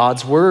on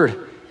God's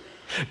word.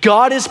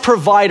 God is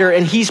provider,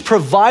 and he's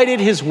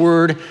provided his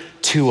word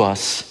to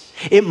us.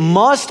 It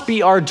must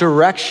be our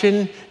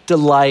direction,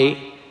 delight,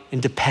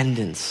 and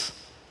dependence.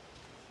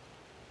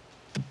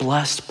 The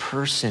blessed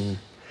person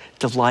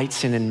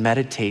delights in and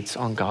meditates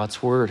on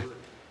God's word.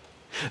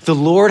 The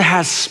Lord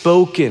has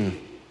spoken,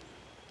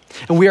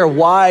 and we are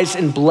wise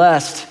and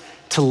blessed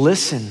to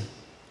listen,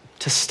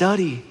 to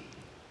study,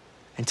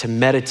 and to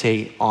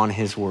meditate on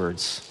his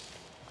words.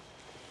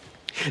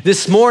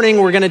 This morning,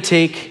 we're going to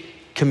take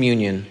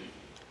communion.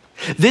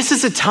 This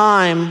is a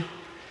time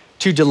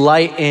to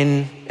delight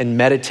in and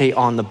meditate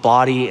on the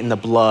body and the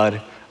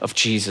blood of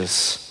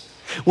Jesus.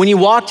 When you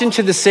walked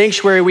into the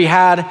sanctuary, we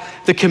had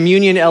the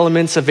communion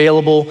elements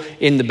available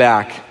in the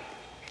back.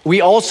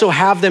 We also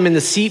have them in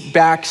the seat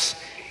backs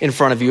in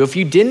front of you. If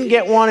you didn't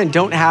get one and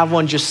don't have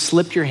one, just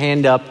slip your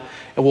hand up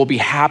and we'll be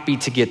happy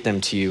to get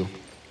them to you.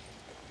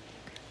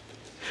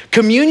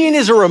 Communion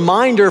is a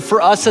reminder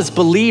for us as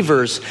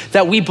believers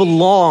that we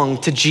belong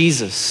to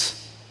Jesus.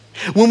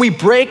 When we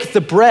break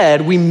the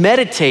bread, we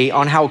meditate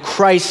on how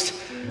Christ's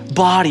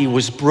body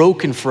was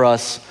broken for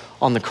us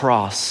on the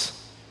cross.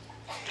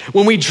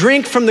 When we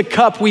drink from the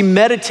cup, we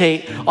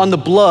meditate on the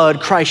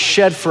blood Christ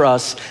shed for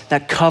us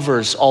that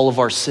covers all of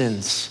our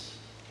sins.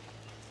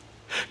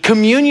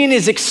 Communion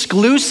is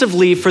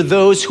exclusively for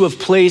those who have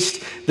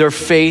placed their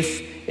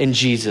faith in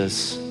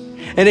Jesus,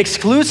 and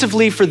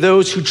exclusively for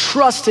those who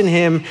trust in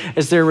him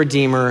as their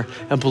Redeemer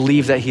and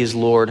believe that he is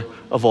Lord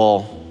of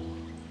all.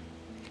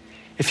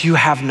 If you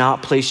have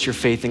not placed your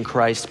faith in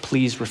Christ,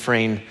 please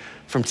refrain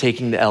from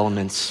taking the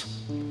elements.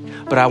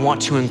 But I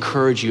want to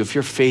encourage you, if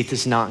your faith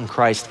is not in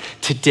Christ,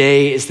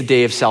 today is the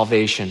day of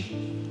salvation.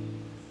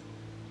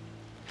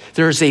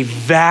 There is a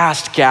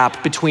vast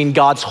gap between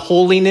God's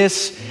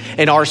holiness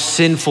and our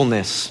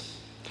sinfulness.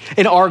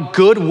 And our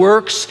good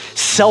works,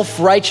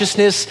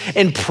 self-righteousness,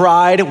 and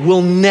pride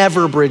will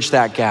never bridge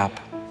that gap.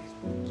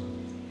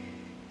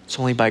 It's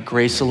only by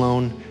grace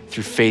alone,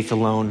 through faith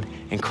alone,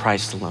 and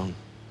Christ alone.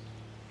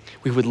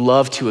 We would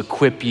love to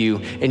equip you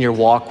in your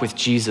walk with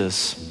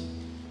Jesus.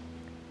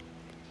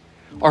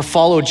 Our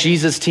Follow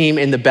Jesus team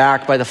in the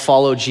back by the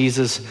Follow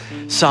Jesus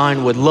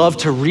sign would love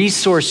to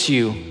resource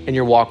you in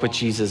your walk with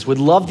Jesus, would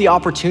love the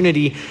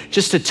opportunity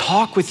just to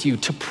talk with you,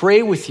 to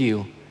pray with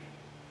you.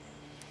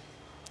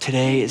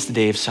 Today is the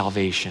day of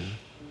salvation.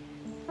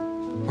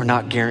 We're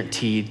not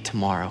guaranteed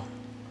tomorrow.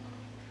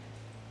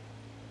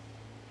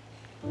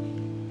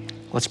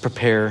 Let's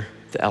prepare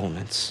the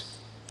elements.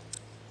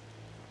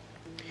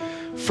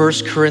 1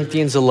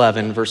 Corinthians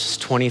 11, verses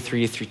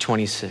 23 through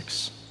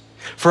 26.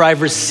 For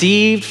I've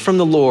received from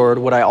the Lord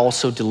what I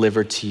also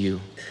delivered to you,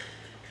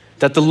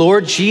 that the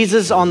Lord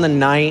Jesus, on the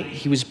night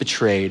he was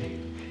betrayed,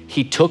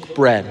 he took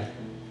bread,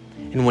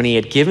 and when he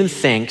had given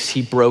thanks,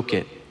 he broke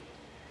it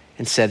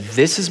and said,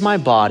 "This is my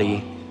body,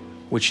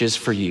 which is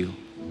for you.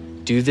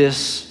 Do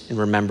this in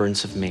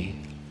remembrance of me."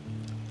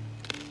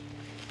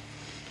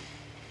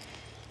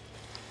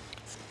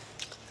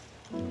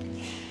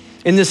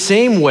 In the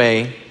same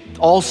way,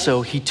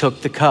 also he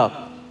took the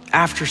cup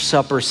after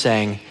supper,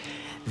 saying,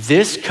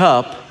 "This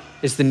cup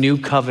is the new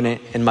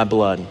covenant in my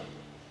blood.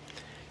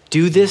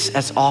 Do this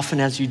as often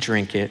as you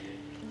drink it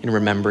in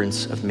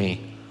remembrance of me.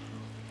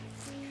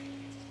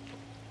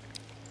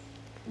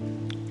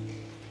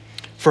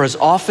 For as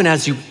often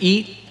as you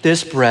eat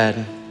this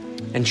bread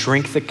and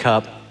drink the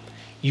cup,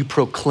 you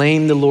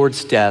proclaim the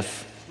Lord's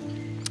death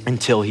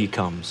until he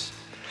comes."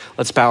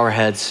 Let's bow our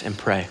heads and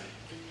pray.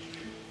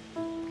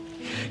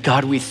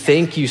 God, we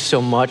thank you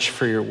so much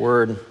for your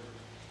word.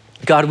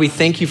 God, we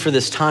thank you for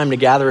this time to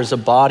gather as a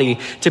body,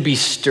 to be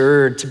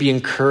stirred, to be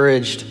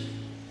encouraged.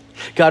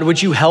 God,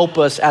 would you help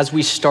us as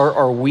we start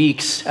our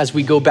weeks, as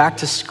we go back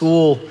to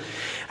school,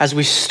 as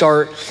we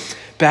start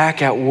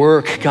back at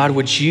work? God,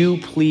 would you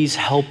please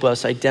help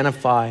us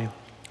identify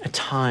a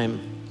time,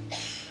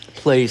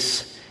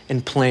 place,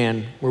 and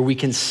plan where we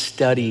can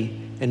study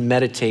and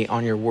meditate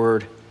on your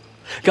word.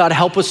 God,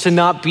 help us to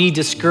not be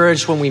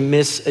discouraged when we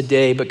miss a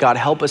day, but God,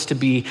 help us to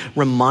be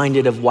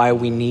reminded of why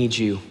we need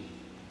you.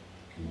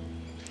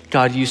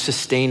 God, you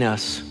sustain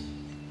us.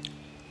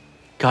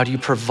 God, you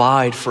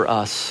provide for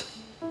us.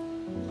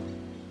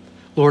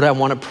 Lord, I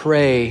want to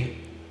pray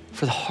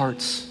for the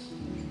hearts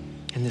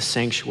in this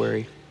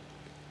sanctuary.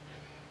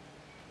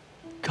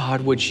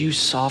 God, would you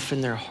soften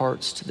their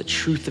hearts to the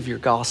truth of your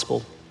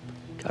gospel?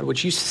 God,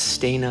 would you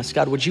sustain us?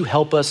 God, would you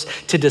help us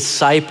to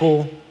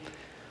disciple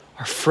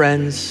our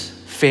friends,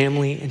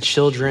 family, and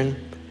children?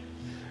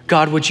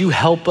 God, would you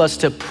help us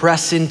to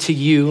press into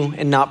you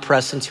and not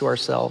press into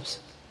ourselves?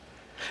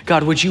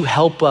 God, would you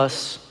help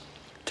us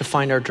to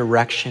find our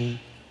direction,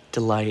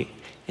 delight,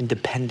 and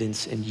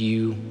dependence in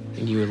you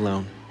and you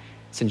alone?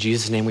 It's in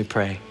Jesus' name we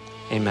pray.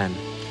 Amen.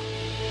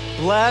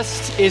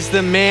 Blessed is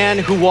the man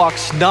who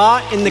walks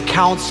not in the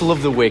counsel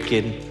of the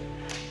wicked,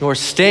 nor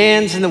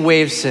stands in the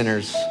way of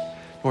sinners,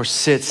 nor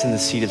sits in the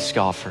seat of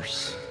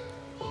scoffers.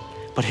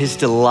 But his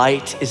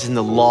delight is in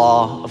the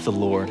law of the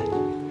Lord,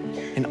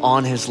 and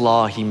on his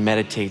law he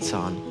meditates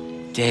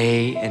on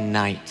day and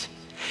night.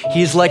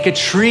 He is like a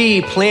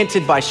tree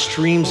planted by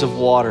streams of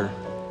water,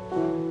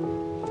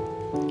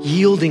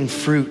 yielding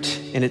fruit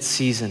in its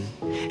season,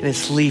 and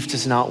its leaf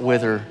does not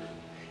wither.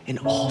 In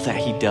all that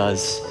he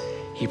does,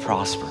 he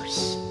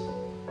prospers.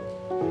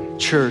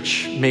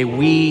 Church, may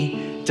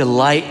we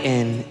delight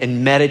in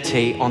and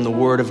meditate on the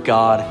word of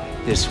God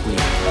this week.